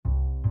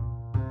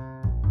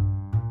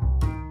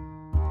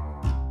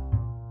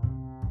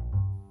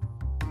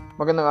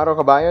Magandang araw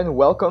kabayan,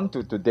 welcome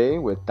to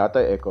Today with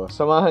Tatay Echo.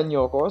 Samahan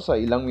niyo ako sa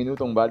ilang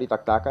minutong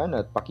balitaktakan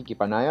at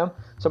pakikipanayam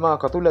sa mga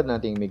katulad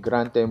nating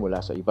migrante mula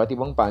sa iba't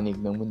ibang panig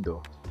ng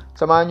mundo.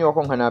 Samahan niyo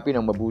akong hanapin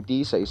ang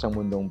mabuti sa isang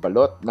mundong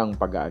balot ng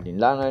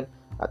pag-aalinlangan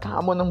at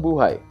hamon ng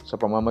buhay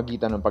sa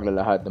pamamagitan ng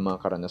paglalahad ng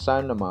mga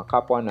karanasan ng mga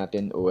kapwa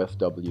natin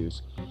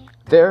OFWs.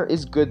 There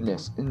is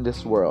goodness in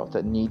this world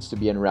that needs to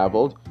be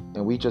unraveled,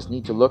 and we just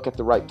need to look at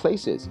the right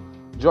places.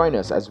 Join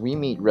us as we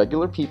meet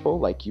regular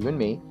people like you and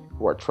me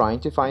who are trying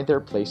to find their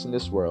place in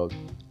this world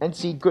and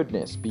see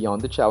goodness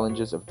beyond the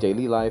challenges of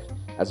daily life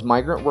as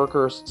migrant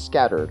workers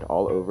scattered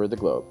all over the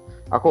globe.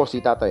 Ako si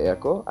Tatay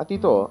Echo at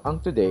ito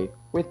ang Today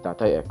with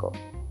Tatay Echo.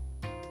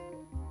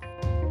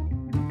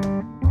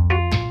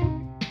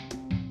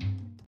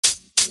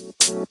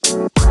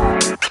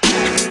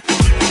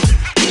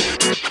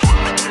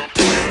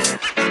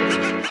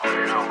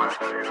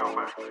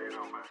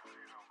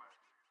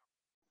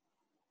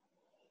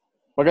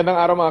 Magandang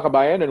araw mga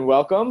kabayan and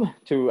welcome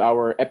to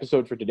our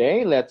episode for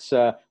today. Let's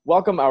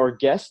welcome our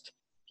guest.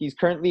 He's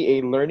currently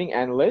a learning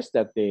analyst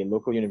at the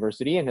local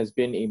university and has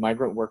been a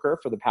migrant worker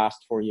for the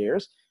past 4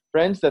 years.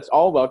 Friends, let's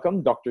all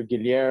welcome Dr.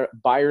 Guiller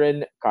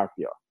Byron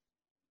Carpio.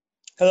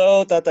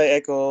 Hello,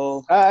 Tatay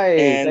Echo. Hi,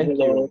 and thank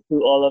hello you.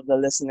 to all of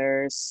the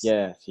listeners.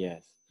 Yes.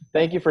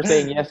 Thank you for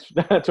saying yes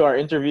to our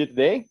interview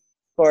today.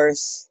 Of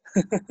course.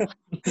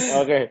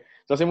 Okay.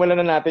 So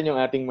simulan na natin yung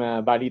ating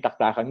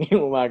balitaktakan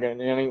ngayong umaga,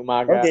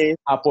 Okay.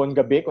 hapon,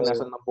 gabi, kung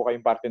nasan man po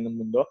kayong parte ng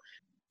mundo.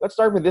 Let's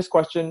start with this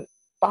question.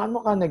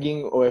 Paano ka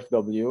naging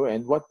OFW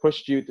and what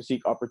pushed you to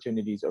seek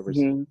opportunities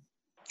overseas?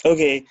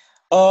 Okay.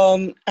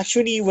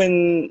 Actually,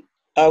 when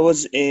I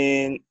was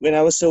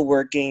still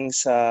working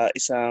sa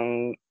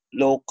isang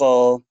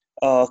local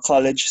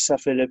college sa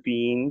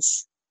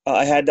Philippines,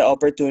 I had the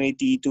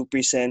opportunity to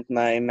present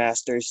my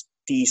master's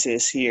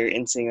thesis here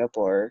in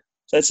Singapore.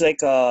 So it's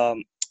like a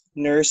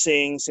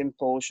nursing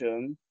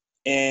symposium.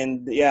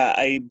 And yeah,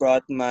 I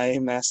brought my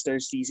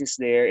master's thesis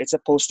there. It's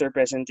a poster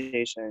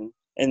presentation.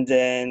 And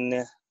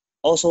then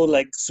also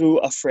like through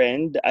a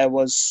friend, I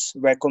was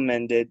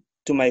recommended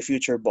to my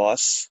future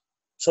boss.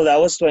 So that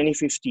was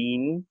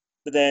 2015.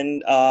 But then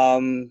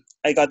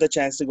I got the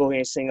chance to go here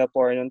in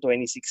Singapore in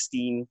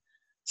 2016.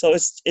 So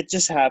it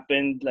just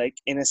happened like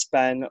in a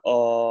span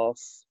of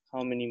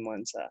how many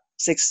months?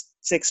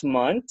 6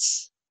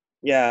 months.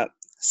 Yeah.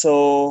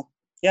 So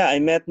yeah, I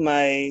met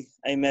my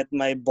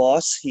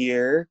boss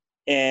here,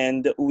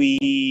 and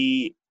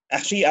we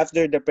actually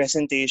after the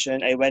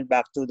presentation I went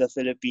back to the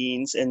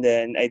Philippines, and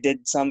then I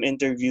did some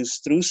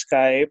interviews through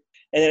Skype.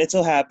 And then it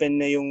so happened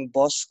na yung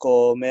boss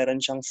ko, meron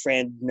siyang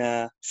friend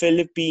na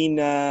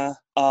Filipina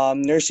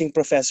nursing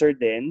professor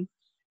din.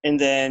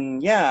 And then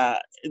yeah,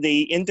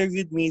 they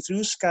interviewed me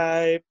through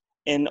Skype,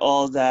 and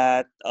all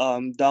that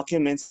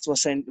documents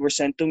were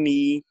sent to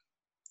me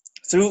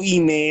through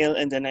email,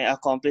 and then I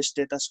accomplished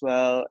it as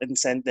well and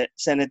sent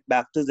it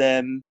back to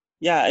them.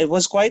 Yeah, it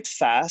was quite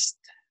fast.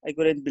 I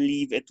couldn't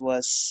believe it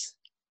was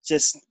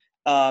just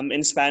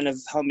in span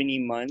of how many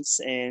months,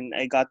 and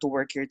I got to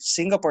work here to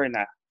Singapore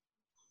na.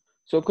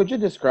 So could you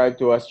describe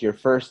to us your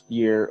first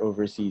year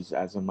overseas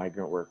as a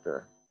migrant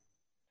worker?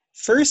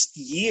 First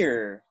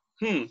year.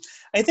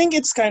 I think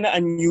it's kind of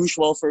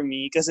unusual for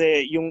me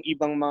kasi yung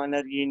ibang mga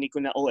narinig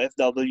ko na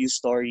OFW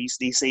stories,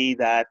 they say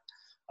that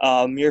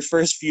your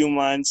first few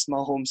months,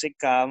 ma-homesick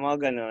ka,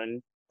 mga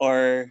ganon.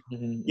 Or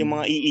yung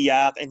mga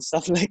iiyak and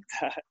stuff like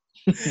that.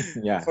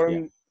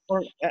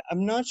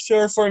 I'm not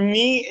sure. For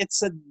me,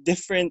 it's a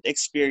different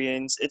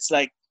experience. It's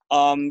like,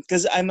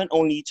 because I'm an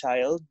only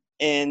child,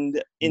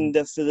 and in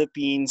the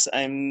Philippines,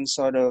 I'm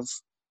sort of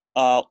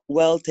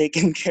well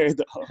taken care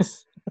of.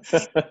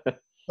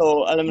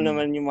 So, alam mo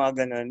naman yung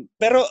mga ganon.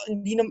 Pero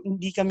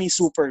hindi kami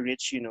super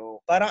rich, you know.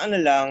 Parang ano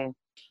lang,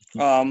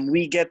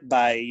 we get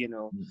by, you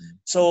know.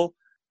 So,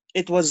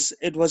 it was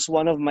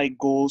one of my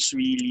goals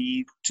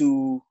really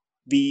to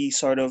be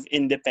sort of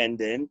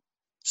independent.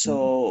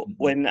 So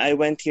when I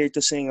went here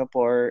to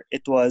Singapore,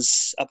 it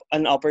was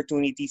an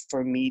opportunity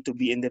for me to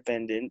be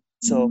independent.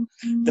 So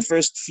the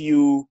first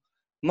few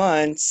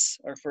months,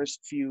 I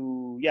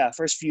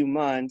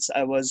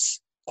was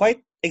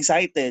quite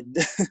excited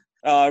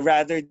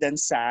rather than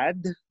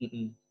sad.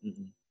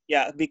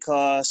 Yeah,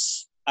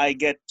 because I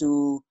get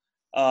to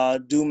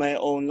do my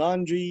own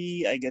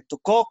laundry, I get to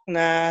cook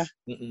na.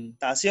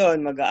 Tapos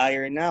yun,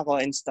 mag-iron na ako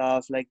and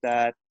stuff like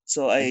that.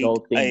 So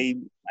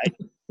adulting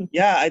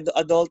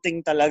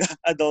talaga,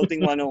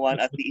 adulting 101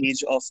 at the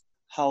age of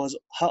how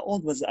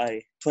old was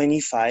I?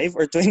 25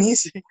 or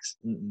 26?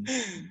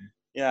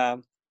 Yeah.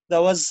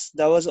 That was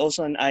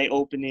also an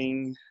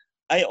eye-opener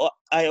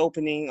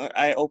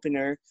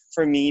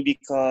for me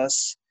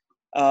because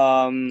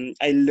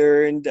I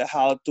learned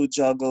how to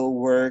juggle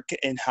work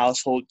and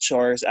household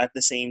chores at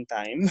the same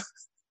time.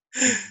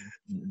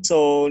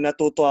 So,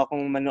 natuto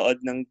akong manood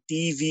ng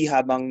TV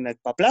habang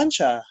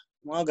nagpa-plancha.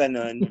 Mga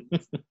ganon.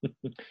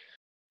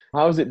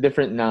 How is it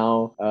different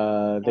now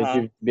that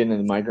you've been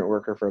a migrant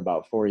worker for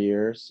about 4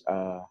 years?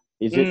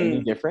 Is it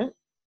any different?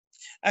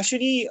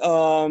 Actually,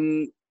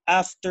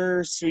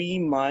 after 3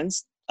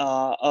 months,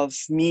 of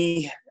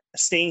me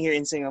staying here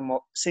in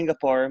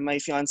Singapore, my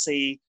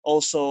fiance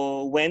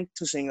also went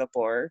to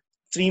Singapore.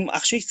 3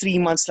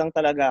 months lang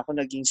talaga ako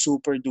naging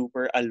super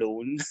duper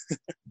alone,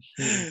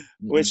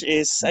 which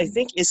is, I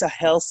think, is a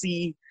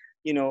healthy,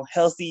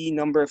 healthy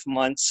number of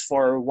months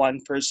for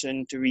one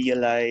person to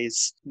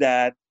realize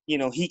that,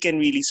 he can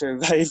really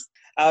survive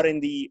out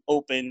in the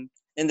open.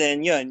 And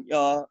then yun,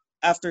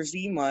 after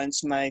 3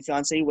 months, my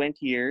fiance went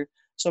here.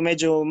 So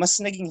medyo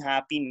mas naging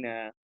happy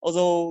na.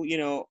 Although,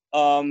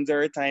 there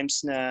are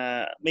times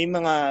na may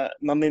mga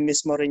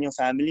mamimiss mo rin yung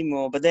family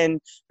mo. But then,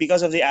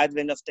 because of the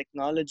advent of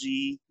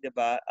technology,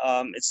 diba,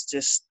 it's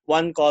just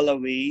one call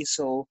away.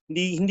 So,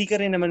 hindi ka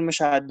rin naman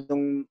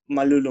masyadong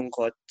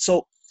malulungkot.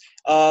 So,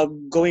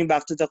 going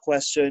back to the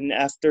question,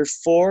 after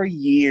 4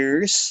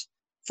 years,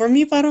 for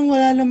me, parang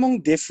wala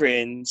namang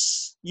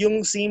difference.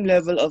 Yung same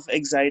level of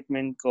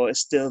excitement ko is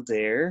still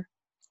there.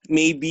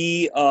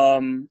 Maybe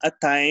at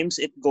times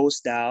it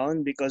goes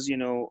down because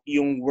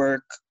yung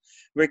work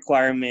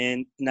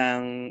requirement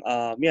ng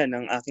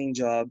aking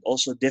job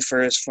also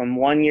differs from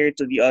one year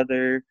to the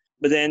other.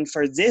 But then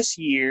for this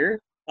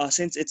year,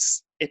 since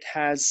it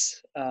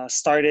has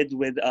started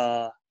with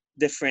a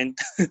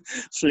different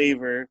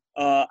flavor,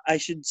 I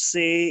should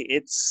say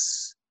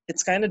it's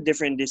kind of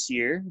different this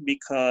year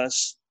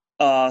because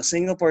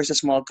Singapore is a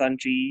small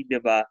country,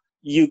 diba?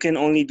 You can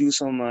only do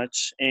so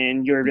much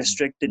and you're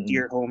restricted to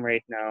your home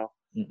right now.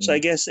 So I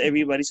guess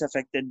everybody's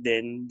affected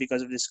then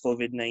because of this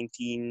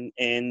COVID-19,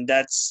 and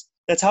that's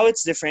how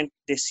it's different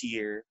this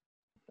year.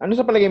 Ano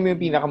sa palagay mo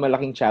yung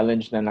pinakamalaking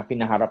challenge na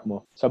pinaharap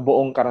mo sa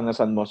buong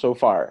karanasan mo so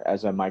far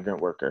as a migrant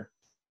worker?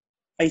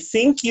 I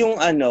think yung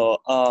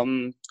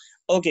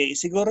okay,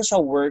 siguro sa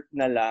work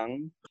na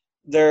lang.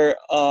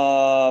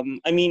 Because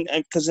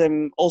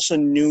I'm also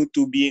new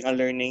to being a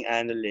learning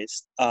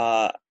analyst.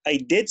 I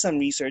did some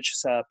research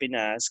sa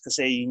Pinas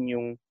kasi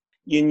yun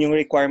yung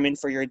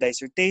requirement for your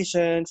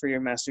dissertation, for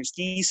your master's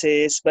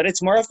thesis, but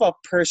it's more of a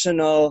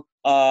personal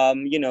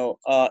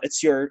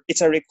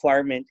it's a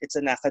requirement, it's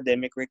an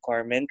academic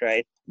requirement,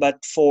 right?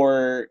 But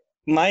for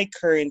my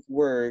current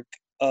work,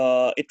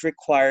 it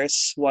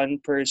requires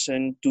one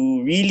person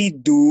to really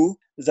do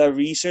the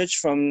research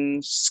from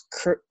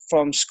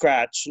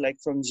scratch, like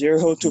from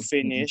zero to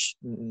finish.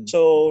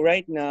 So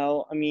right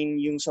now,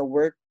 yung sa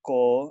work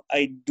ko,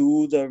 I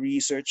do the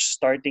research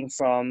starting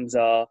from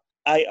the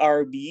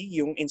IRB,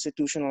 yung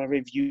Institutional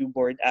Review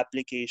Board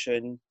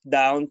application,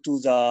 down to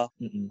the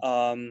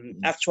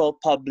actual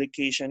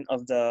publication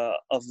of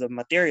the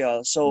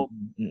material. So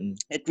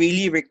it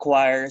really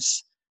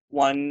requires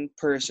one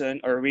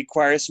person, or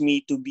requires me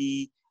to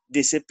be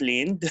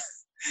disciplined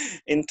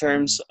in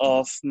terms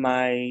of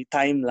my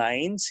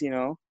timelines,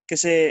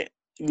 kasi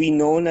we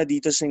know na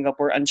dito sa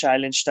Singapore, ang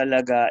challenge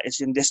talaga is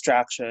yung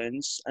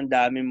distractions. Ang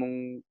dami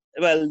mong,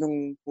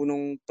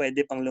 nung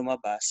pwede pang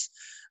lumabas,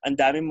 ang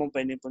dami mong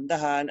pwedeng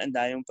puntahan, ang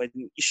dami mong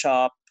pwedeng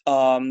i-shop.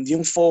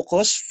 Yung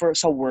focus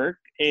sa work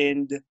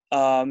and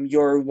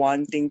you're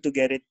wanting to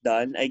get it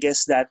done, I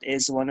guess that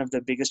is one of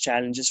the biggest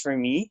challenges for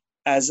me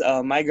as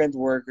a migrant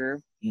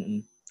worker.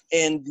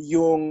 And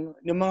yung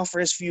mga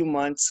first few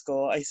months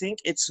ko, I think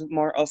it's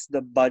more of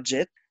the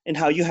budget and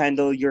how you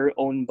handle your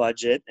own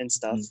budget and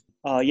stuff.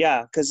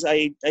 Because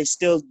I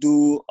still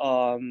do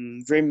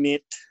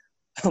remit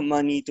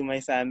money to my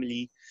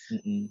family.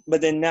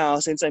 But then now,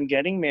 since I'm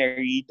getting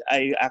married,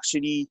 I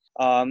actually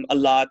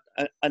allot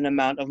an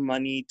amount of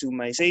money to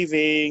my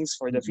savings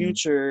for the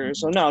future.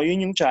 So now, yun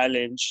yung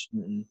challenge,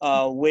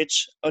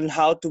 which on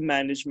how to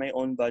manage my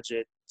own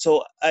budget.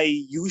 So I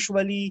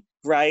usually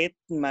write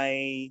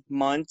my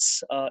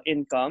month's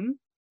income.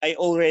 I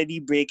already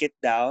break it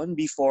down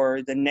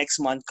before the next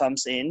month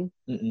comes in,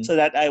 so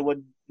that I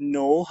would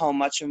know how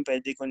much yung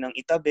pwede ko nang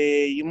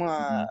itabi, yung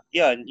mga,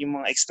 yung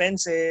mga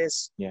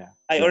expenses.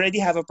 I already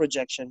have a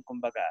projection,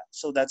 kumbaga.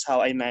 So that's how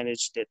I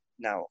managed it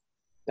now.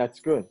 That's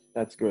good.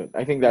 That's good.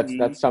 I think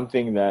that's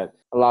something that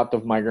a lot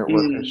of migrant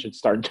workers should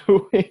start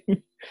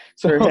doing.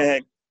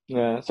 Correct.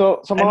 Yeah.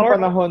 So sa mga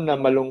panahon na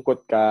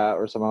malungkot ka,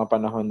 or sa mga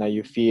panahon na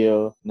you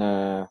feel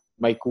na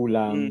may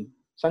kulang,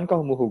 saan ka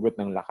humuhugot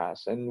ng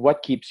lakas? And what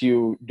keeps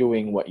you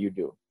doing what you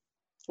do?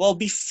 Well,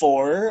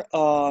 before,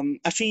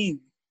 actually,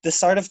 the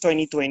start of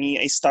 2020,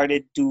 I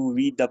started to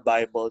read the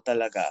Bible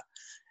talaga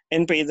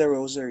and pray the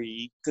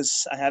rosary,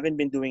 because I haven't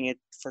been doing it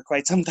for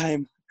quite some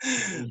time.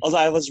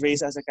 Although I was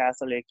raised as a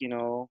Catholic,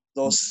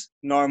 those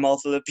normal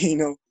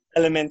Filipino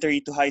elementary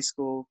to high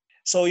school.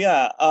 So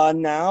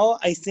now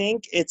I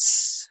think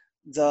it's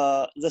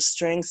the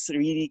strength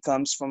really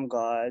comes from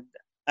God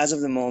as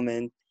of the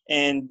moment.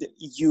 And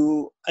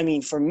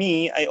for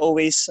me, I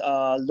always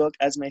look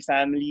as my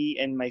family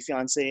and my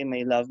fiance,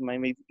 my love,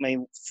 my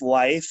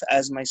wife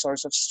as my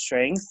source of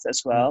strength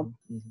as well.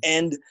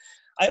 And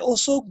I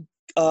also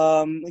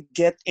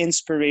get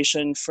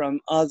inspiration from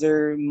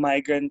other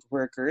migrant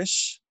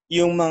workers.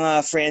 Yung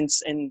mga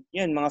friends and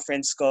mga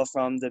friends ko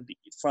from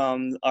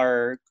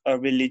our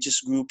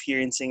religious group here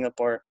in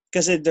Singapore,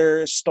 kasi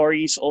their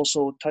stories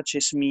also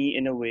touches me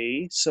in a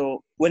way.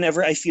 So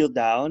whenever I feel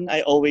down,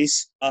 I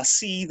always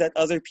see that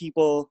other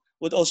people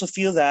would also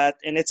feel that,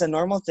 and it's a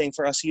normal thing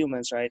for us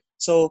humans, right?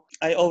 So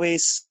I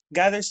always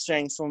gather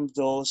strength from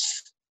those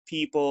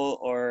people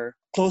or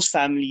close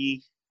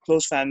family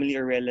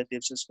or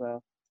relatives as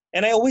well.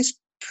 And I always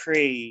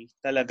pray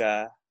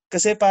talaga.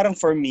 Kasi parang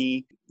for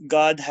me,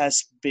 God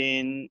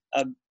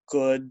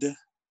good,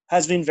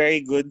 has been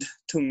very good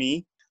to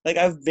me. Like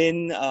I've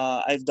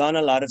done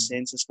a lot of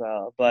sins as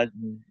well. But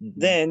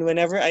then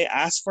whenever I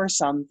ask for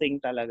something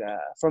talaga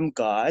from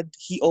God,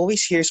 He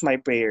always hears my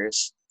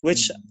prayers,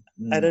 which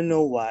I don't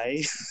know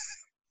why.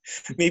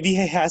 Maybe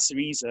He has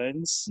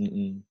reasons.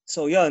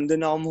 So yun,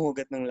 doon ako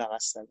mahugot ng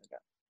lakas talaga.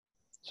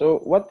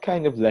 So, what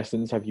kind of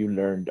lessons have you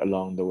learned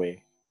along the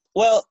way?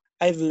 Well,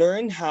 I've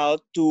learned how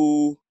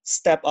to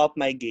step up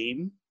my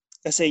game.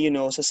 Kasi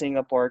sa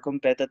Singapore,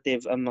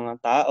 competitive ang mga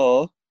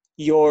tao.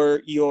 You're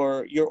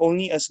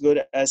only as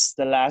good as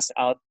the last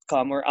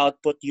outcome or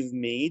output you've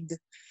made.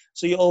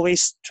 So you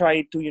always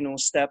try to,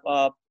 step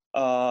up,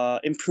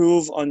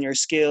 improve on your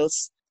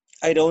skills.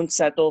 I don't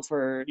settle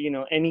for,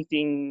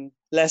 anything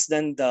less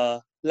than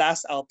the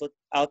last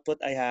output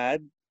I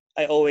had.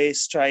 I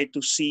always try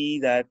to see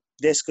that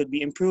this could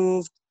be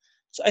improved.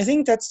 So I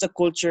think that's the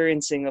culture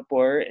in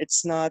Singapore.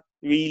 It's not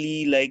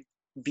really like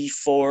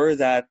before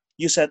that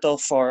you settle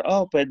for,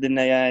 oh, pwede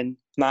na yan,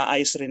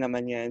 maayos rin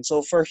naman yan.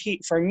 So for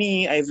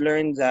me, I've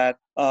learned that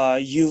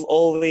you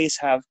always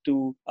have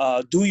to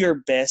do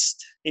your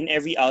best in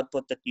every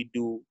output that you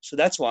do. So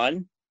that's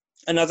one.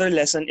 Another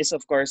lesson is,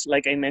 of course,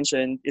 like I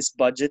mentioned, is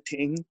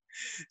budgeting.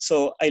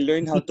 So I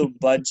learned how to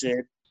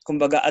budget.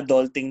 Kumbaga,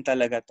 adulting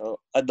talaga to.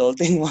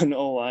 Adulting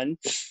 101.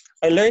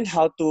 I learned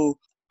how to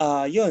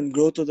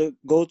go to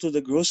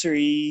the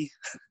grocery,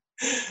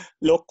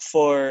 look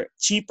for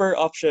cheaper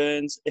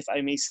options, if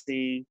I may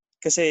say.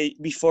 Kasi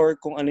before,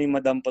 kung ano yung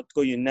madampot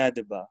ko, yun na,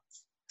 di ba?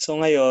 So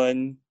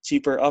ngayon,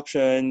 cheaper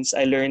options.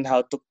 I learned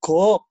how to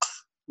cook.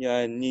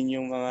 Yun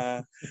yung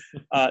mga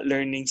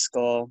learnings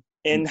ko.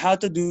 And how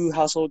to do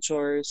household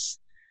chores.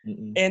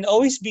 And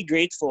always be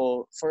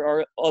grateful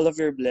for all of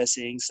your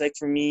blessings. Like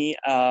for me,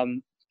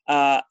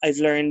 I've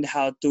learned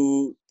how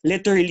to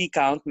literally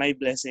count my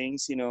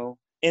blessings,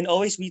 and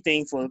always be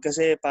thankful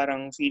kasi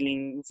parang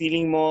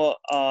feeling mo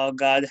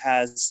God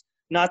has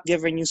not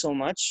given you so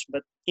much,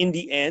 but in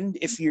the end,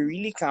 if you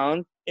really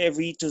count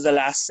every to the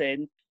last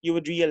cent, you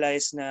would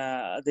realize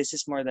na this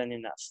is more than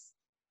enough.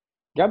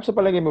 Gab, sa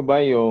palagay mo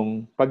ba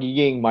yung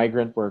pagiging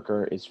migrant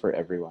worker is for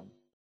everyone?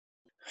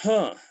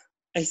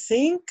 I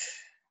think,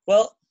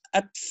 well,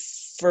 at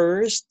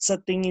first, sa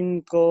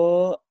tingin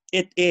ko,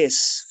 it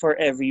is for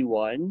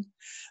everyone.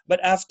 But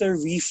after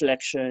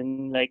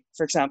reflection, like,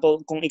 for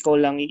example, kung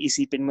ikaw lang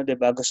iisipin mo,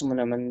 diba, gusto mo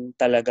naman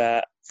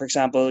talaga, for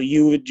example,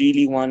 you would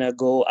really want to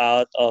go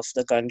out of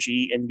the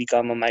country and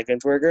become a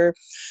migrant worker.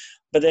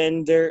 But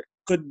then there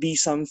could be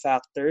some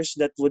factors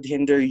that would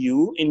hinder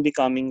you in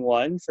becoming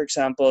one. For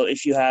example,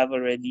 if you have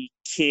already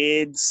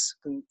kids,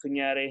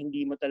 kunyari,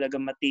 hindi mo talaga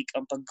matik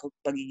ang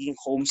pagiging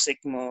homesick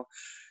mo.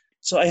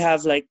 So I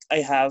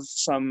have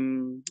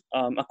some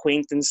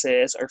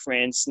acquaintances or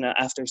friends na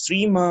after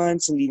 3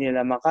 months, hindi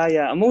nila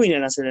makaya, umuwi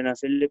na lang sila ng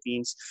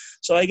Philippines.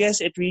 So I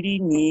guess it really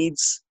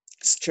needs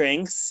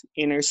strength,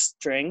 inner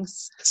strength.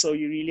 So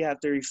you really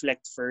have to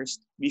reflect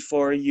first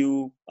before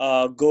you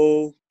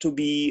go to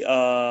be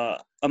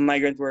a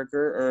migrant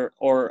worker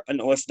or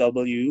an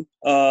OFW.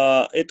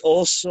 It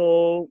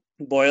also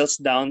boils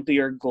down to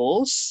your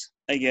goals,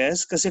 I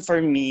guess. Kasi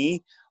for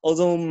me,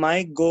 although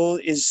my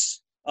goal is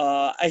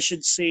I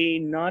should say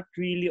not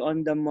really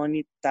on the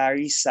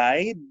monetary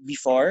side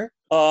before.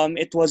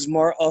 It was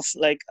more of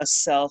like a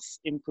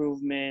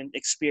self-improvement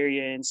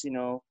experience,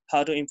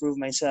 how to improve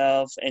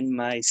myself and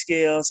my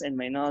skills and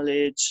my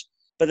knowledge.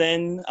 But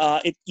then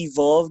it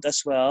evolved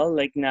as well.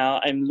 Like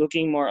now I'm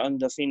looking more on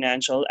the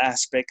financial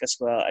aspect as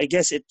well. I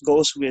guess it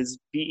goes with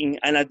being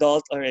an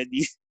adult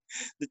already.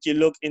 That you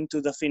look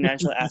into the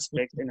financial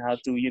aspect and how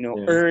to,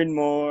 earn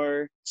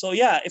more. So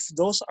yeah, if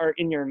those are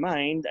in your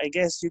mind, I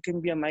guess you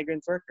can be a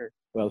migrant worker.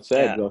 Well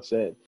said, Yeah. well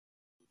said.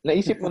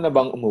 Naisip mo na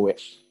bang umuwi?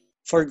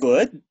 For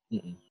good?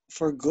 Mm-mm.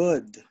 For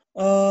good.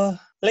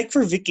 Like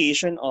for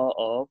vacation,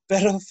 oo.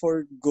 Pero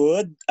for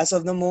good, as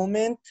of the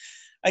moment,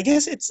 I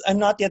guess I'm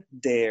not yet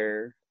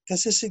there.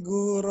 Kasi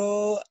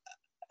siguro,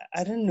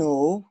 I don't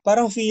know.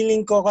 Parang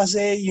feeling ko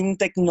kasi yung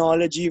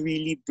technology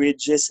really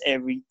bridges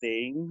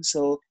everything.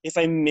 So if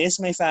I miss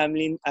my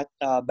family at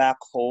back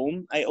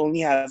home, I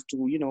only have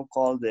to,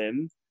 call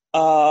them.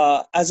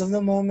 As of the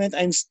moment,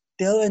 I'm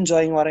still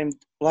enjoying what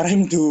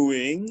I'm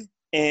doing.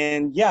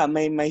 And yeah,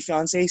 my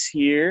fiance is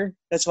here.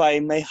 That's why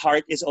my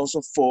heart is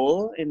also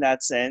full in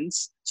that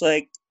sense. So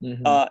like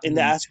in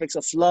the aspects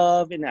of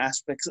love, in the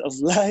aspects of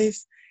life,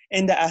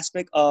 in the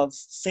aspect of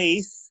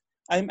faith,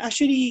 I'm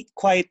actually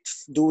quite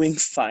doing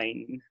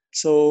fine.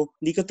 So,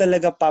 di ko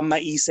talaga pa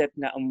maisip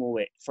na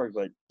umuwi for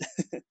good.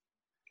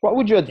 What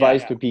would you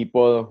advise Yeah. to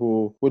people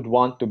who would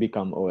want to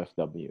become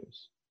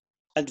OFWs?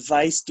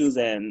 Advice to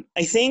them.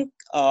 I think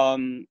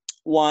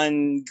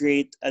one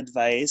great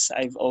advice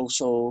I've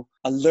also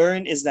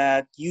learned is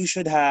that you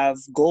should have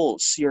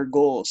goals, your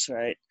goals,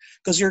 right?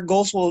 Because your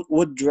goals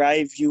would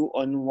drive you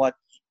on what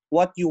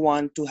you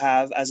want to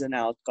have as an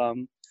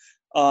outcome.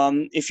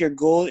 If your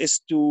goal is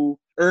to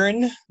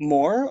earn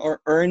more or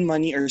earn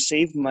money or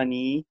save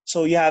money,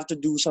 so you have to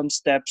do some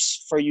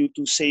steps for you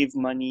to save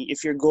money.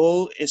 If your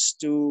goal is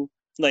to,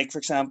 like, for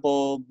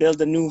example, build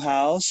a new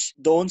house,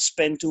 don't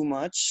spend too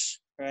much,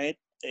 right?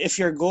 If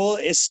your goal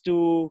is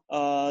to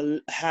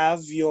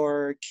have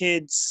your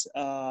kids'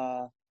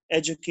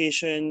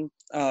 education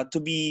to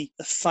be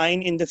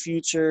fine in the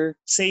future,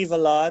 save a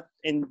lot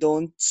and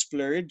don't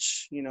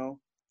splurge,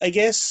 I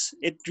guess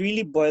it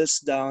really boils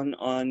down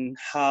on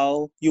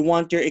how you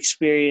want your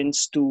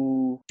experience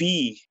to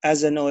be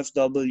as an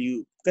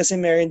OFW. Kasi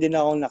meron din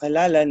akong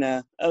nakilala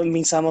na,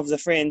 some of the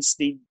friends,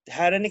 they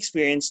had an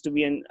experience to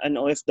be an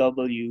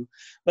OFW,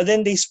 but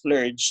then they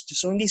splurged.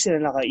 So hindi sila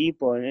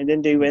nakaipon. And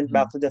then they went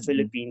back to the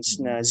Philippines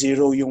na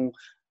zero yung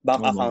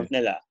bank account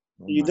nila.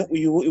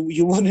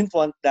 You wouldn't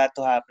want that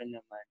to happen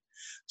naman.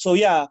 So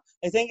yeah,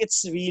 I think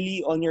it's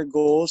really on your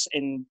goals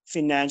and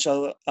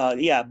financial,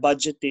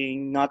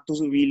 budgeting, not to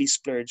really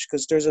splurge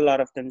because there's a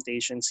lot of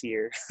temptations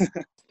here.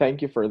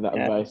 Thank you for the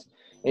Yeah. advice.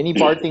 Any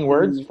parting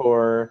words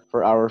for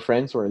our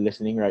friends who are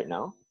listening right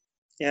now?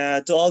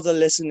 Yeah, to all the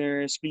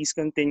listeners, please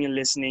continue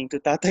listening to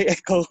Tatay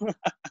Echo.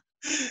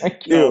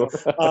 Thank No,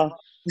 you.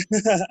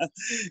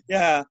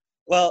 yeah.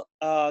 Well,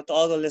 to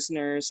all the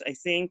listeners, I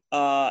think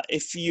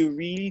if you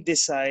really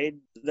decide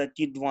that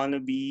you'd want to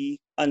be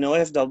an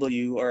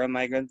OFW or a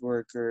migrant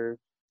worker,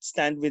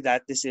 stand with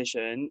that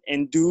decision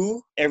and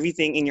do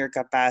everything in your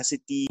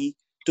capacity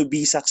to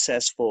be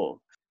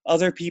successful.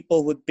 Other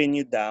people would pin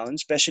you down,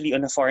 especially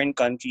on a foreign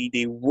country.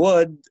 They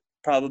would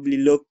probably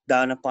look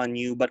down upon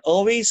you, but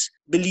always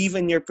believe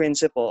in your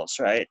principles,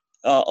 right?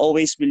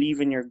 Always believe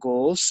in your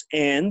goals.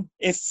 And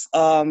if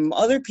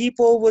other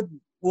people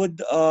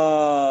would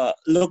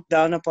look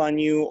down upon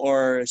you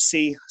or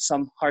say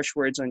some harsh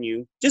words on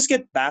you, just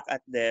get back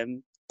at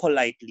them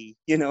politely.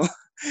 You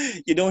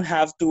don't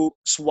have to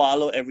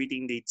swallow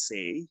everything they'd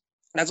say.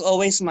 That's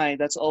always my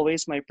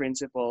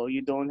principle.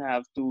 You don't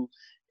have to,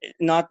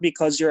 not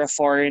because you're a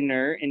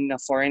foreigner in a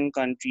foreign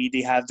country,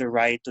 they have the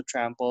right to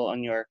trample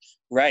on your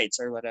rights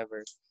or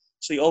whatever.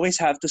 So you always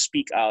have to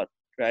speak out,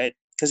 right?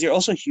 Because you're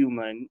also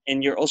human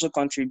and you're also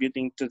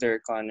contributing to their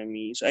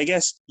economy. So I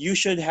guess you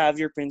should have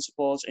your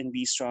principles and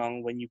be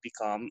strong when you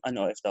become an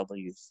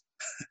OFW.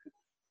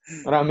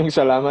 Maraming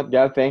salamat,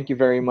 Gal. Thank you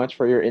very much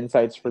for your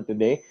insights for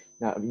today.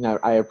 Now,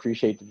 I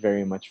appreciate it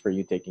very much for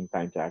you taking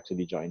time to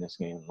actually join us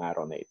ngayong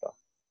araw na ito.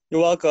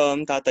 You're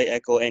welcome, Tatay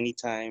Echo,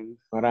 anytime.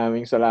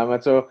 Maraming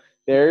salamat. So,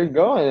 there you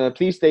go.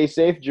 Please stay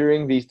safe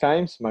during these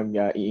times.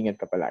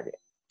 Mag-iingat ka palagi.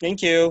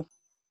 Thank you.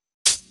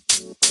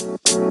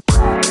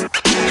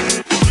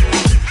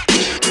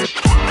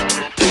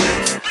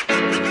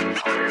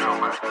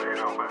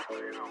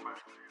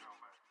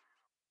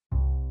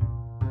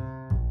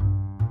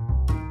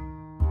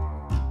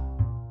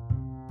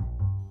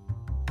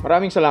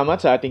 Maraming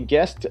salamat sa ating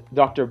guest,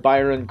 Dr.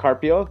 Byron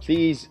Carpio.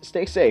 Please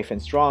stay safe and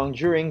strong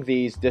during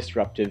these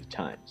disruptive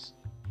times.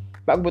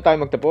 Bago tayo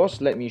magtapos,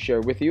 let me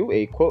share with you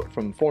a quote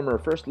from former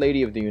First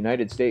Lady of the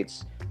United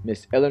States,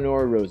 Miss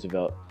Eleanor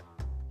Roosevelt.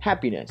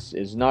 Happiness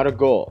is not a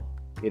goal.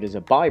 It is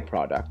a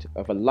byproduct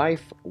of a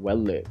life well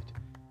lived.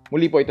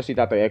 Muli po ito si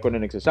Tatay Echo na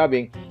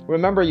nagsasabing,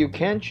 remember you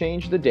can't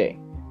change the day,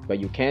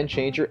 but you can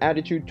change your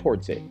attitude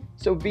towards it.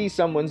 So be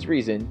someone's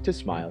reason to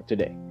smile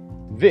today.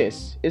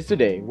 This is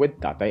Today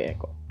with Tatay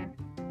Echo.